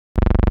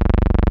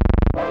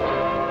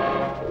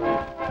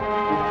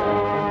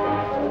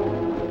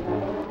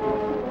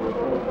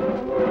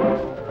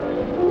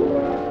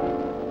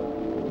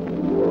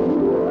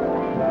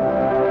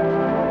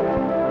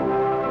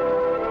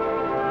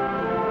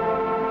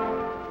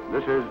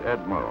This is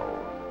Ed Murrow,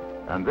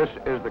 and this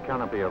is the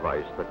canopy of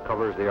ice that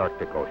covers the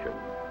Arctic Ocean,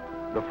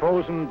 the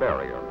frozen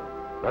barrier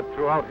that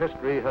throughout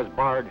history has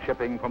barred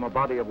shipping from a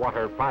body of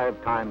water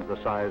 5 times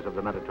the size of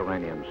the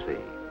Mediterranean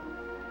Sea.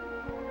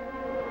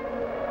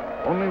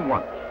 Only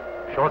once,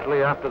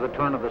 shortly after the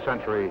turn of the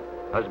century,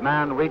 has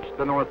man reached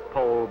the North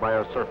Pole by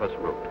a surface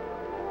route.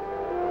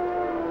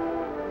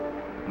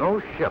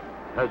 No ship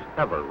has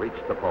ever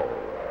reached the pole.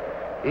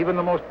 Even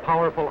the most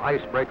powerful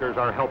icebreakers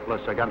are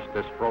helpless against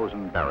this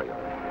frozen barrier.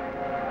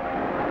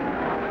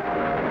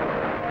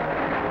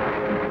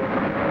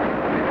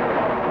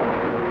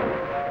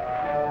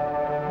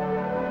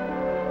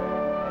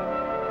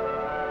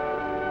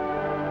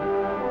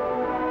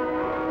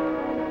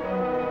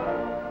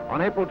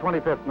 On April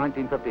 25,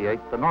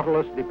 1958, the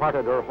Nautilus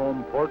departed her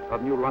home port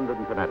of New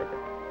London, Connecticut.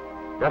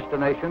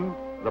 Destination,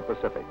 the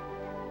Pacific,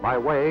 by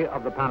way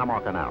of the Panama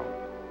Canal.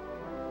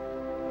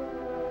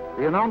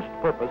 The announced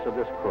purpose of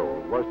this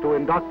crew was to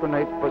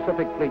indoctrinate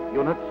Pacific Fleet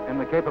units in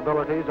the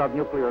capabilities of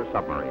nuclear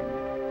submarines.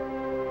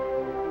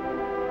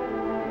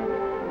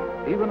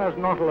 Even as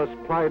Nautilus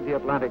plied the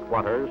Atlantic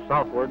waters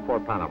southward for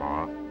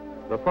Panama,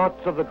 the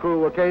thoughts of the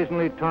crew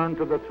occasionally turned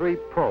to the 3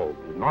 probes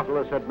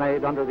Nautilus had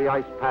made under the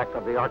ice pack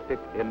of the Arctic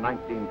in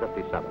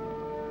 1957.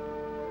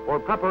 For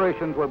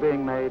preparations were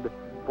being made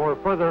for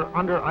further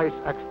under-ice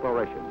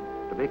exploration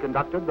to be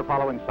conducted the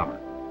following summer.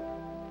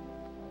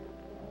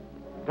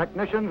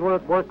 Technicians were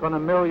at work on a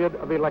myriad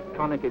of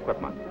electronic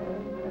equipment.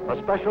 A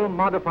special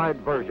modified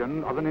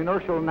version of an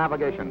inertial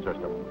navigation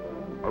system,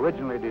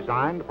 originally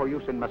designed for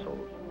use in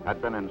missiles, had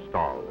been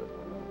installed.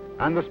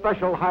 And the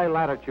special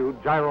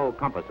high-latitude gyro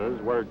compasses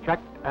were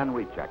checked and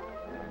rechecked.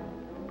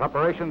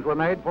 Preparations were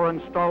made for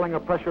installing a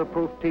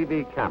pressure-proof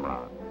TV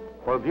camera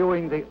for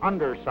viewing the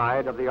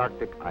underside of the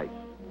Arctic ice.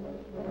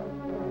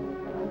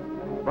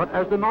 But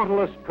as the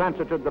Nautilus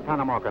transited the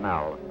Panama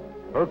Canal,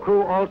 her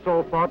crew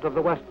also thought of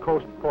the West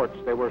Coast ports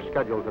they were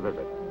scheduled to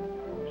visit: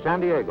 San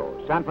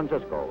Diego, San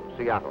Francisco,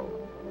 Seattle.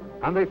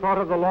 And they thought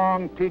of the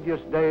long,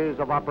 tedious days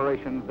of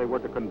operations they were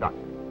to conduct,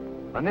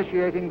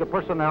 initiating the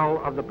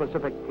personnel of the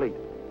Pacific Fleet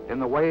in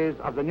the ways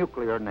of the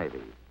nuclear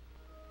Navy.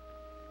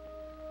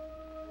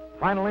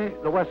 Finally,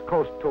 the West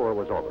Coast tour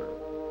was over.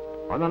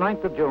 On the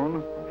 9th of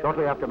June,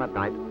 shortly after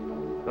midnight,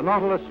 the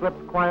Nautilus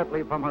slipped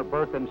quietly from her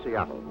berth in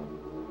Seattle,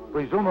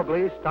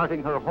 presumably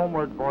starting her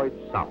homeward voyage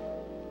south.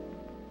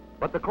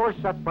 But the course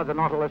set by the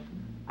Nautilus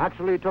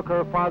actually took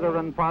her farther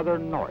and farther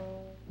north.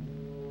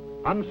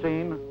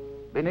 Unseen,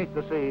 beneath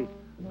the sea,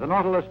 the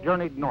Nautilus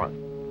journeyed north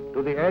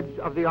to the edge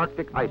of the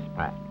Arctic ice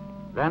pack,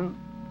 then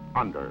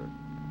under.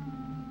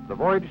 The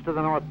voyage to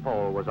the North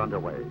Pole was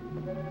underway,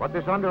 but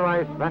this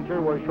under-ice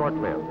venture was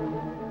short-lived.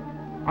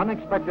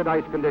 Unexpected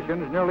ice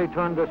conditions nearly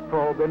turned this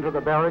probe into the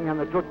Bering and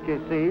the Chukchi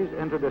Seas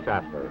into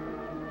disaster.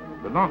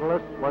 The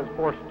Nautilus was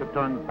forced to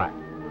turn back.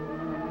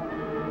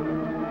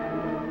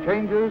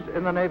 Changes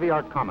in the Navy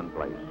are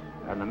commonplace,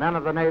 and the men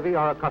of the Navy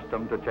are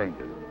accustomed to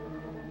changes.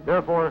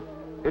 Therefore,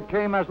 it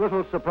came as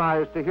little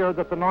surprise to hear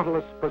that the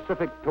Nautilus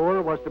Pacific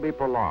tour was to be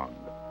prolonged,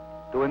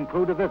 to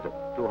include a visit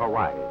to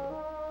Hawaii.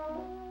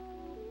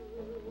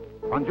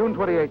 On June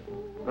 28th,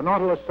 the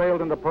Nautilus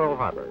sailed into Pearl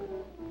Harbor,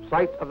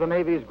 site of the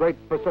Navy's great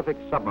Pacific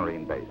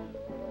submarine base.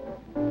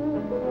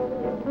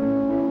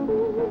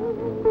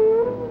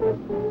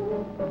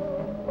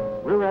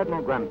 Rear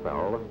Admiral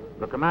Grenfell,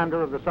 the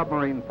commander of the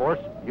submarine force,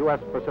 U.S.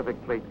 Pacific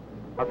Fleet,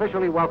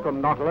 officially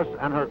welcomed Nautilus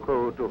and her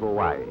crew to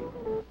Hawaii.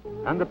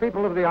 And the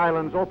people of the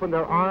islands opened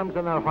their arms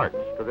and their hearts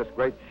to this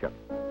great ship.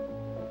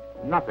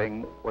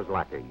 Nothing was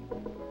lacking.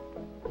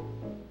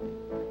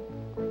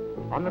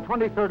 On the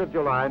 23rd of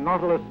July,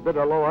 Nautilus bid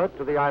aloha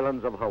to the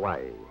islands of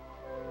Hawaii.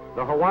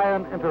 The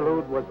Hawaiian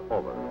interlude was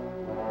over.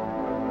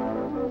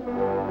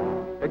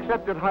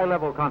 Except at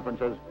high-level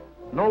conferences,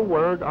 no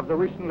word of the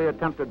recently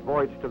attempted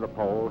voyage to the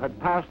pole had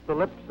passed the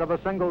lips of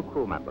a single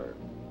crew member.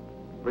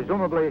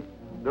 Presumably,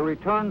 the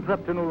return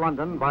trip to New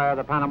London via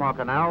the Panama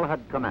Canal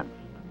had commenced.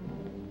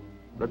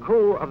 The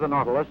crew of the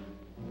Nautilus,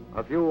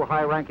 a few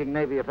high-ranking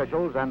Navy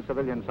officials and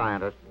civilian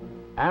scientists,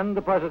 and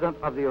the President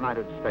of the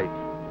United States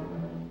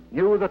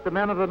knew that the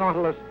men of the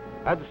Nautilus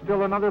had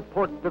still another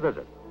port to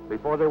visit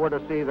before they were to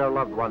see their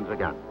loved ones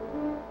again.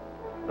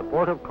 The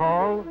port of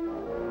call,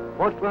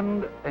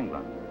 Portland,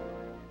 England.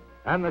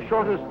 And the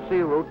shortest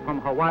sea route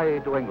from Hawaii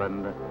to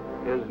England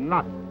is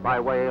not by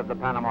way of the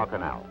Panama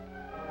Canal.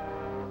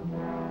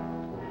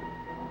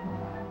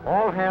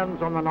 All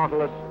hands on the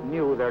Nautilus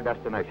knew their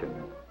destination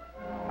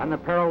and the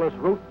perilous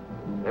route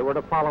they were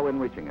to follow in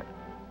reaching it.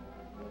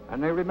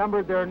 And they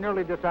remembered their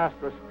nearly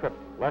disastrous trip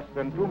less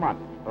than 2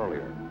 months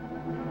earlier.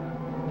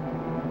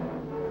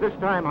 This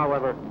time,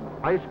 however,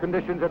 ice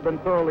conditions had been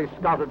thoroughly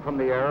scouted from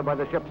the air by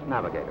the ship's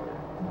navigator.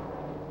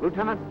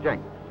 Lieutenant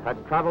Jenks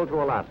had traveled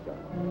to Alaska,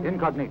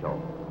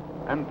 incognito,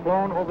 and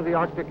flown over the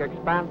Arctic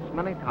expanse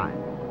many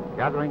times,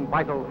 gathering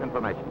vital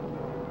information.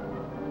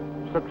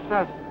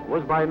 Success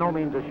was by no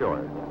means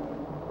assured,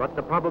 but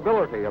the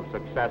probability of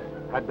success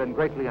had been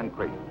greatly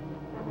increased.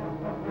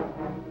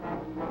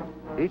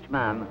 Each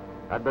man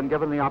had been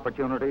given the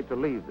opportunity to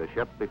leave the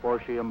ship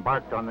before she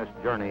embarked on this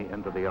journey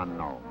into the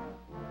unknown.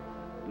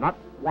 Not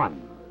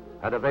one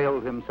had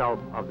availed himself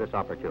of this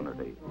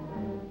opportunity.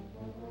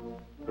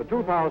 The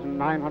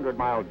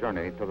 2,900-mile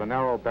journey to the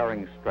narrow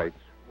Bering Straits,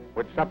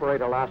 which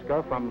separate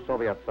Alaska from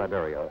Soviet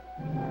Siberia,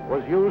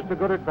 was used to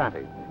good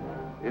advantage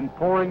in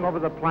poring over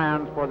the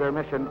plans for their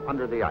mission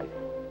under the ice.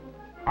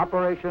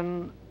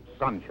 Operation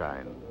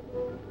Sunshine.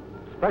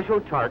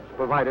 Special charts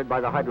provided by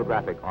the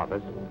Hydrographic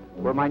Office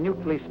were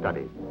minutely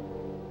studied.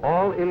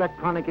 All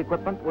electronic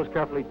equipment was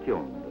carefully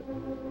tuned,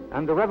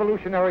 and the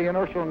revolutionary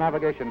inertial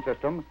navigation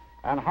system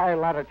and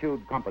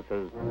high-latitude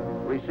compasses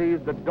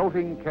received the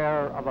doting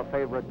care of a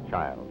favorite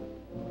child.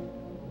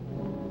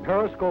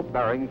 Periscope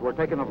bearings were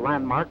taken of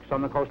landmarks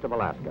on the coast of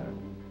Alaska.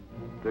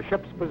 The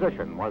ship's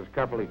position was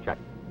carefully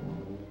checked.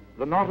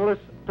 The Nautilus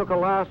took a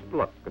last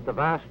look at the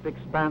vast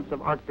expanse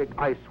of Arctic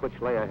ice which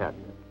lay ahead.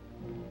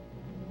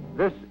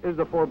 This is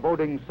the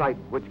foreboding sight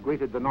which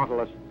greeted the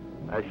Nautilus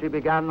as she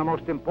began the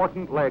most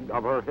important leg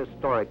of her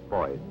historic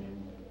voyage.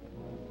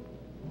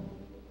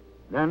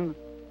 Then,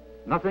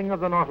 nothing of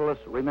the Nautilus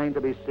remained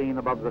to be seen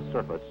above the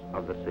surface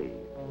of the sea.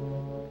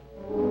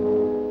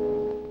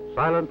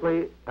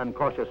 Silently and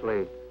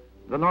cautiously,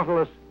 the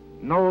Nautilus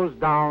nosed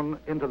down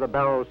into the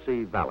Barrow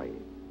Sea Valley.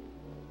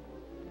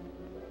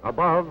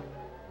 Above,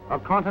 a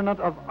continent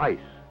of ice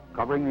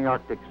covering the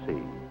Arctic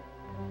Sea,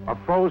 a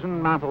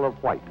frozen mantle of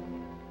white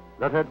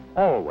that had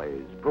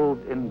always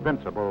proved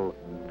invincible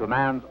to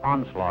man's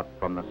onslaught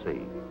from the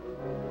sea.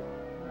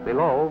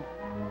 Below,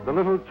 the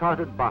little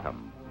charted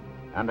bottom,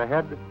 and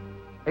ahead,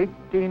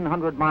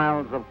 1,800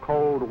 miles of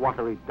cold,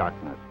 watery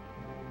darkness.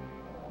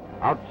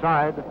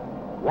 Outside,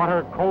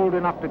 water cold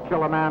enough to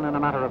kill a man in a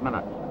matter of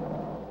minutes.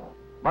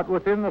 But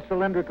within the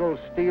cylindrical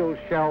steel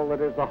shell that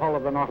is the hull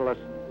of the Nautilus,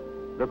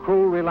 the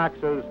crew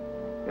relaxes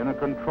in a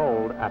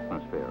controlled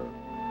atmosphere.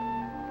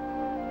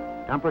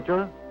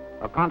 Temperature,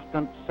 a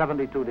constant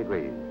 72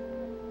 degrees.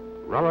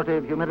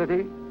 Relative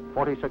humidity,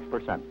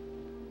 46%.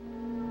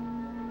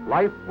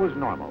 Life was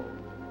normal.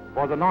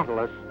 For the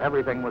Nautilus,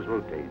 everything was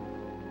routine.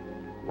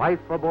 Life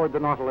aboard the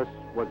Nautilus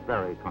was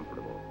very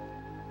comfortable.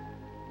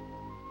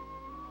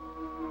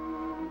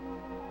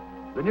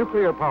 The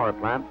nuclear power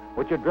plant,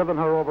 which had driven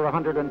her over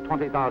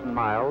 120,000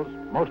 miles,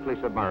 mostly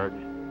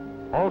submerged,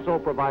 also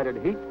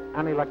provided heat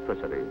and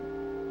electricity.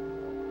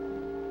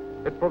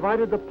 It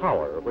provided the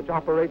power which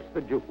operates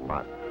the juke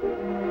pot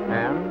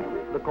and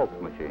the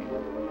Coke machine.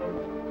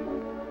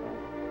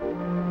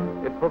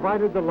 It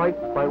provided the light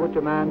by which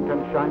a man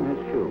can shine his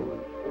shoes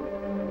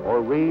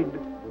or read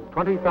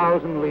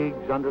 20,000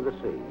 leagues under the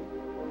sea.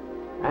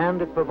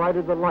 And it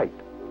provided the light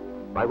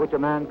by which a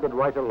man could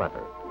write a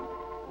letter.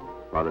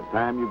 By the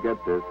time you get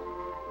this,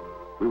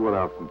 we will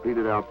have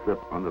completed our trip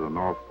under the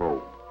North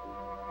Pole.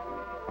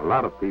 A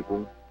lot of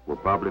people will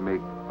probably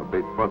make a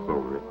big fuss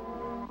over it,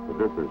 but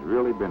this has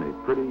really been a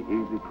pretty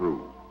easy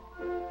cruise.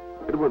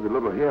 It was a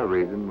little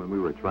hair-raising when we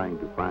were trying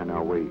to find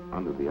our way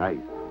under the ice,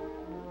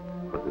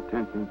 but the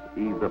tensions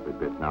eased up a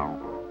bit now,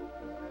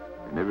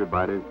 and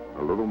everybody's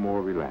a little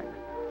more relaxed.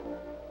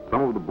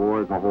 Some of the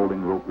boys are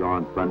holding rope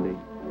yarn Sunday,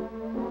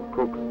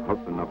 cooks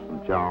hustling up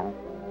some chow,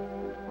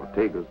 or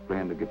Tager's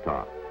playing the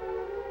guitar.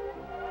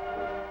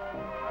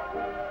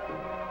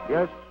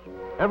 Yes,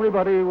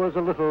 everybody was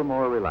a little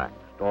more relaxed,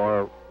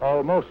 or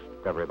almost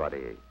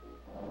everybody.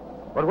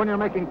 But when you're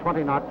making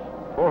 20 knots,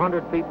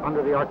 400 feet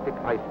under the Arctic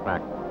ice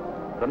pack,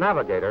 the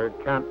navigator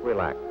can't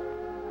relax.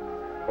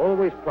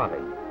 Always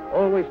plotting,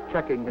 always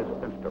checking his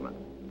instruments.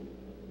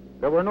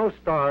 There were no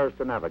stars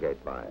to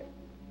navigate by,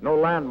 no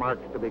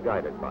landmarks to be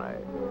guided by.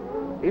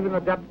 Even the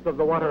depth of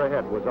the water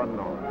ahead was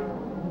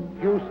unknown.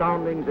 Few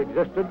soundings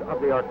existed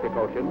of the Arctic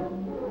Ocean,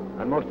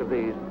 and most of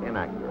these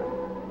inaccurate.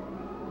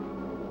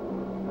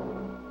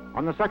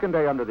 On the second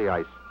day under the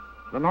ice,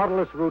 the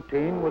Nautilus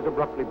routine was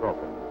abruptly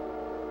broken.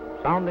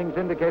 Soundings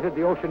indicated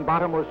the ocean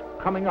bottom was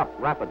coming up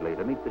rapidly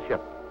to meet the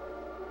ship.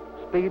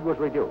 Speed was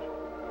reduced,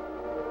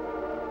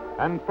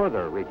 and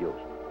further reduced.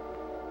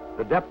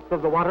 The depth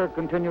of the water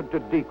continued to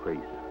decrease.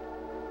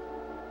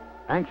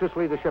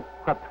 Anxiously, the ship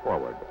crept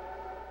forward.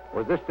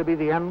 Was this to be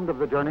the end of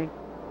the journey?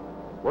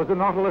 Was the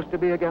Nautilus to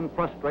be again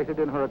frustrated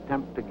in her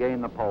attempt to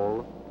gain the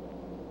pole?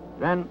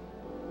 Then,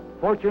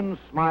 fortune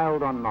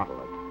smiled on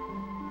Nautilus.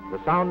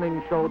 The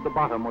sounding showed the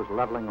bottom was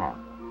leveling off.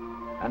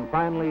 And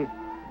finally,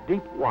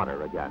 deep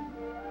water again.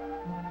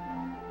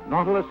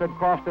 Nautilus had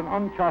crossed an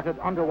uncharted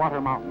underwater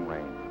mountain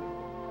range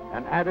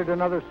and added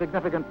another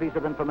significant piece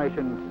of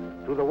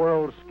information to the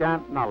world's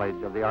scant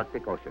knowledge of the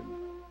Arctic Ocean.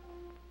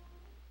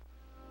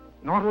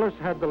 Nautilus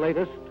had the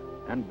latest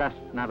and best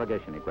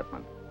navigation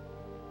equipment.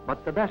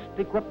 But the best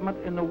equipment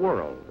in the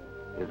world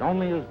is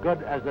only as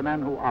good as the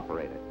men who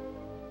operate it.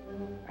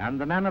 And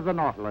the men of the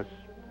Nautilus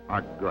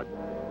are good.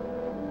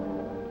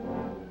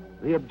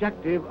 The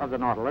objective of the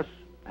Nautilus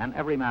and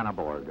every man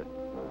aboard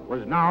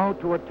was now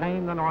to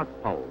attain the North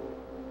Pole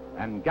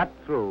and get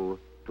through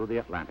to the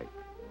Atlantic.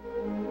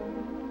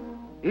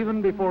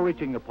 Even before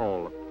reaching the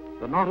pole,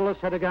 the Nautilus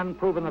had again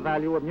proven the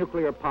value of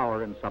nuclear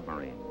power in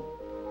submarines.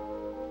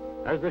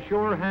 As the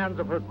sure hands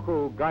of her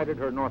crew guided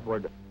her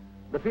northward,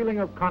 the feeling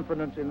of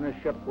confidence in this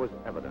ship was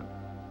evident.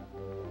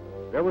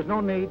 There was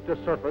no need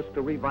to surface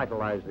to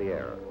revitalize the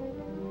air.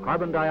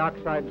 Carbon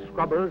dioxide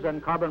scrubbers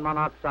and carbon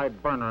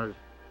monoxide burners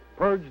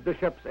purged the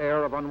ship's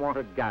air of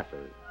unwanted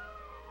gases,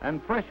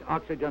 and fresh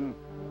oxygen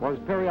was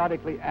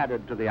periodically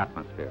added to the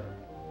atmosphere.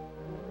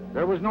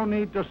 There was no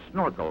need to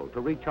snorkel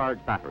to recharge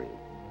batteries.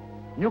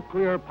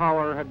 Nuclear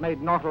power had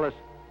made Nautilus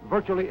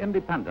virtually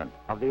independent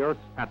of the Earth's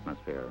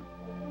atmosphere.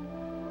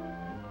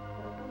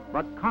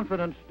 But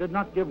confidence did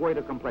not give way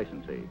to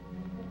complacency.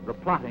 The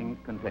plotting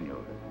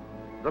continued.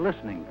 The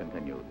listening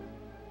continued.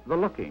 The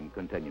looking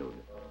continued.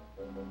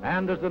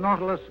 And as the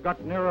Nautilus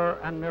got nearer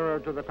and nearer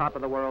to the top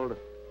of the world,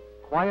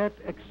 quiet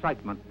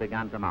excitement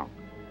began to mount.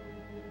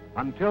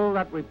 Until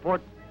that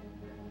report,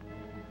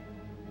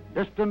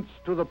 distance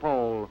to the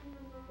pole,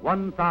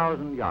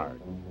 1,000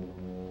 yards.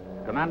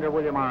 Commander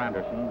William R.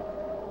 Anderson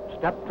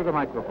stepped to the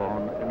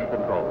microphone in the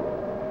control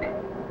room.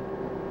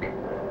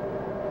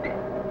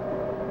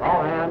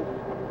 All hands,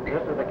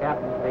 this is the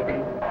captain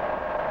speaking.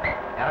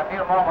 In a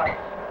few moments,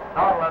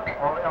 Nautilus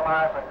will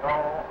realize a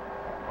goal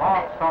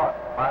long sought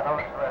by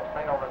those who have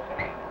sailed the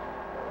seas,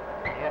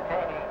 the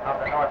attaining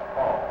of the North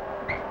Pole.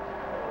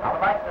 I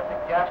would like to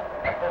suggest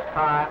at this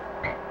time,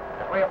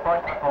 as we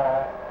approach the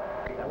pole,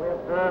 that we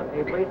observe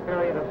a brief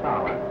period of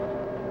silence,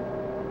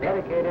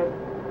 dedicated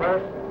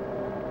first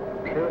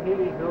to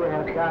He who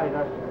has guided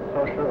us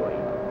so truly.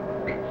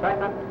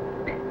 Second,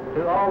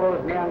 to all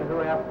those men who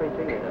have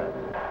preceded us,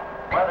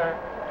 whether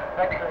to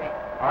victory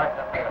or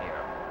to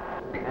failure.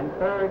 And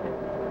third,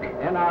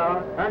 in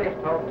our earnest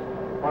hopes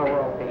for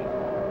world peace.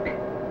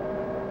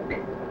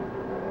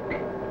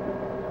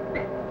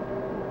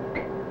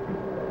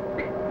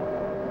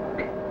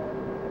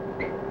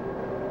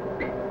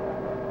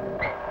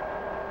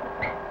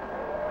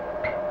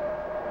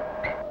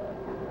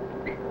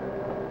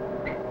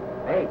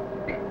 Eight,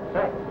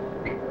 6,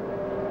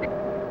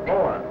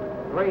 4,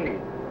 3,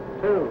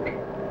 2,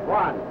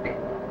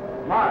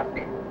 1, mark.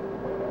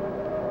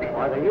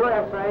 For the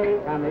USA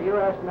and the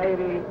U.S.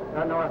 Navy,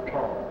 the North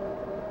Pole.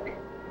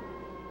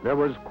 There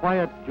was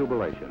quiet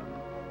jubilation,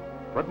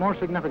 but more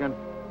significant,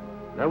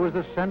 there was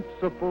the sense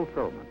of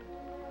fulfillment,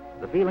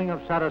 the feeling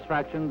of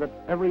satisfaction that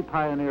every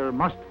pioneer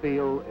must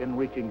feel in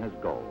reaching his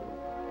goal.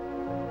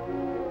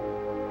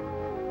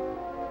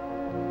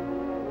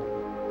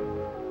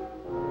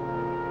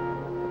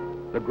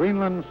 The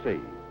Greenland Sea.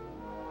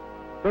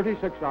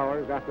 36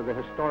 hours after the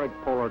historic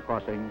polar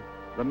crossing,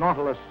 the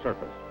Nautilus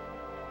surfaced.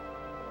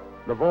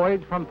 The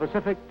voyage from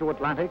Pacific to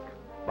Atlantic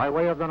by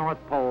way of the North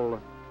Pole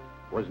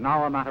was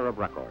now a matter of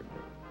record.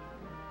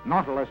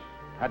 Nautilus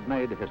had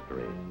made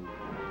history.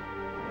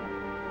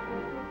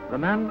 The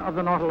men of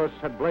the Nautilus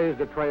had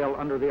blazed a trail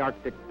under the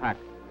Arctic pack,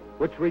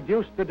 which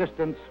reduced the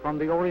distance from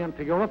the Orient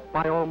to Europe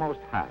by almost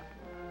half.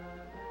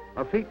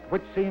 A feat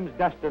which seems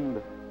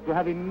destined to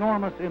have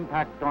enormous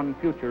impact on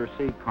future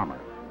sea commerce.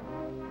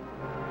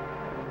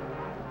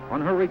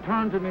 On her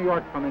return to New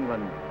York from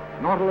England,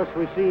 Nautilus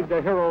received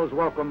a hero's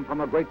welcome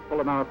from a grateful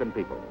American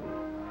people.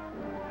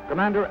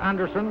 Commander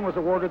Anderson was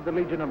awarded the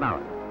Legion of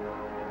Merit,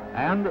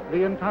 and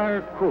the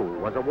entire crew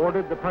was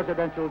awarded the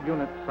Presidential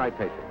Unit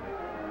Citation,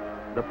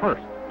 the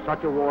first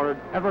such award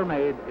ever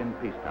made in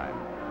peacetime.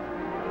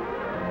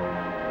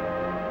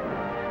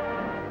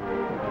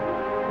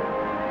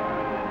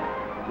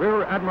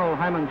 Rear Admiral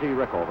Hyman G.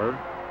 Rickover,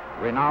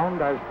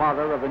 renowned as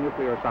father of the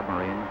nuclear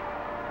submarine,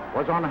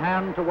 was on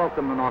hand to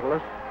welcome the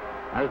Nautilus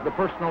as the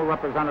personal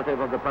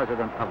representative of the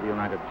President of the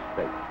United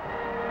States.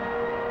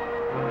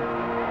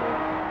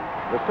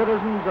 The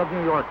citizens of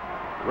New York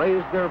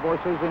raised their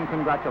voices in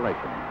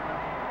congratulation,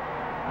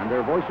 and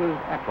their voices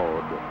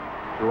echoed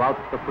throughout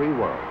the free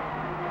world.